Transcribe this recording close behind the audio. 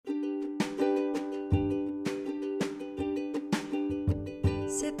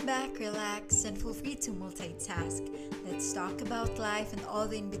Sit back, relax, and feel free to multitask. Let's talk about life and all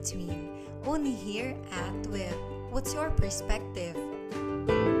the in between. Only here at Whip. What's your perspective?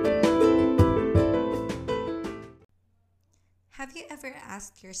 Have you ever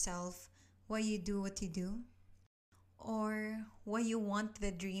asked yourself why you do what you do? Or why you want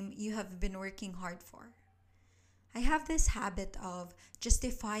the dream you have been working hard for? I have this habit of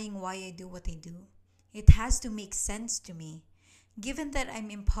justifying why I do what I do. It has to make sense to me. Given that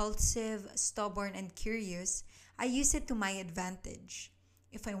I'm impulsive, stubborn, and curious, I use it to my advantage.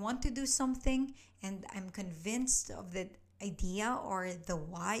 If I want to do something and I'm convinced of the idea or the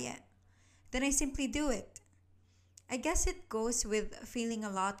why, then I simply do it. I guess it goes with feeling a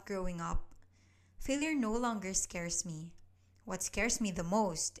lot growing up. Failure no longer scares me. What scares me the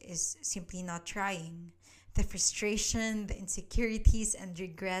most is simply not trying. The frustration, the insecurities, and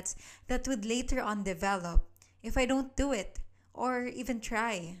regrets that would later on develop if I don't do it or even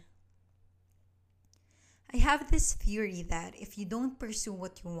try. I have this theory that if you don't pursue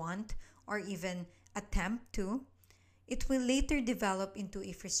what you want or even attempt to, it will later develop into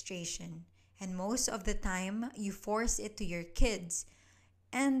a frustration. And most of the time, you force it to your kids.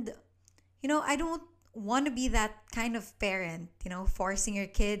 And, I don't want to be that kind of parent, forcing your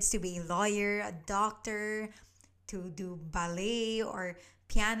kids to be a lawyer, a doctor, to do ballet or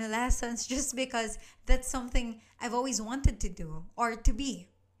piano lessons just because that's something I've always wanted to do or to be.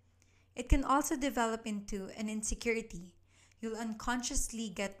 It can also develop into an insecurity. You'll unconsciously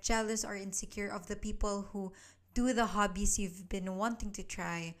get jealous or insecure of the people who do the hobbies you've been wanting to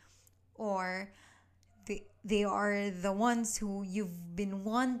try, or they are the ones who you've been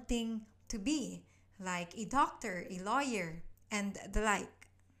wanting to be, like a doctor, a lawyer, and the like.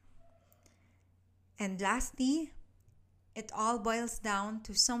 And lastly, it all boils down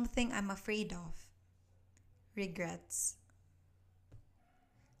to something I'm afraid of: regrets.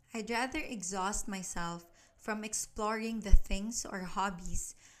 I'd rather exhaust myself from exploring the things or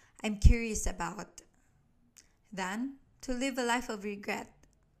hobbies I'm curious about than to live a life of regret.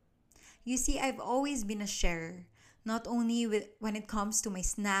 You see, I've always been a sharer, not only when it comes to my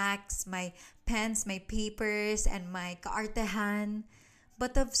snacks, my pens, my papers, and my kaartehan,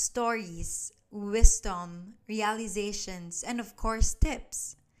 but of stories, wisdom, realizations, and of course,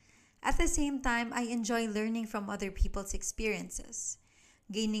 tips. At the same time, I enjoy learning from other people's experiences,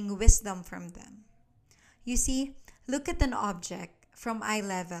 gaining wisdom from them. You see, look at an object from eye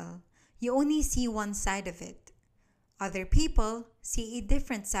level. You only see one side of it. Other people see a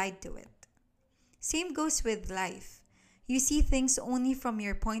different side to it. Same goes with life. You see things only from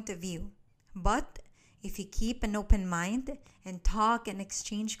your point of view. But if you keep an open mind and talk and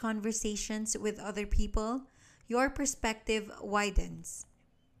exchange conversations with other people, your perspective widens.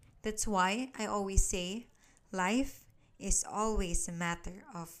 That's why I always say life is always a matter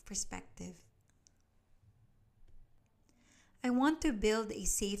of perspective. I want to build a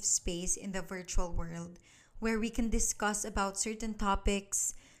safe space in the virtual world where we can discuss about certain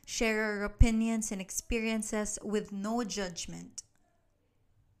topics, share our opinions and experiences with no judgment.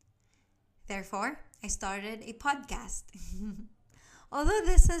 Therefore, I started a podcast. Although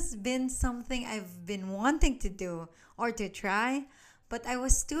this has been something I've been wanting to do or to try, but I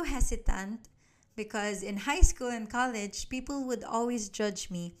was too hesitant because in high school and college, people would always judge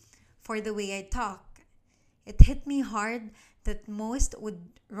me for the way I talk. It hit me hard that most would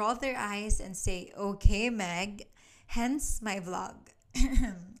roll their eyes and say, "Okay, Meg," hence my vlog.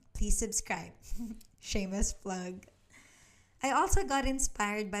 Please subscribe. Shameless plug. I also got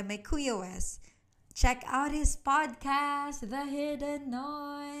inspired by my Kuya Wes. Check out his podcast, The Hidden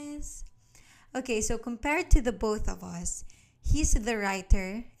Noise. Okay, so compared to the both of us, he's the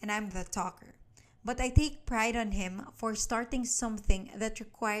writer and I'm the talker. But I take pride on him for starting something that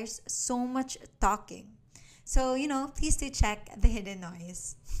requires so much talking. So, please do check The Hidden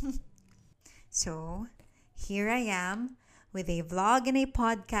Noise. So, here I am with a vlog and a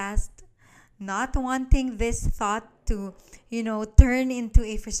podcast, not wanting this thought to, turn into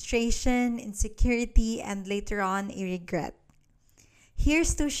a frustration, insecurity, and later on a regret.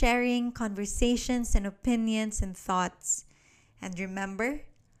 Here's to sharing conversations and opinions and thoughts. And remember,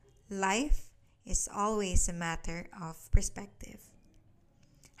 life is always a matter of perspective.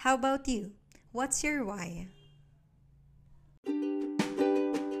 How about you? What's your why?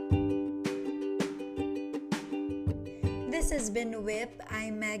 This has been Whip.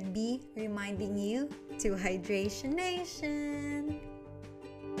 I'm Meg B, reminding you to Hydration Nation.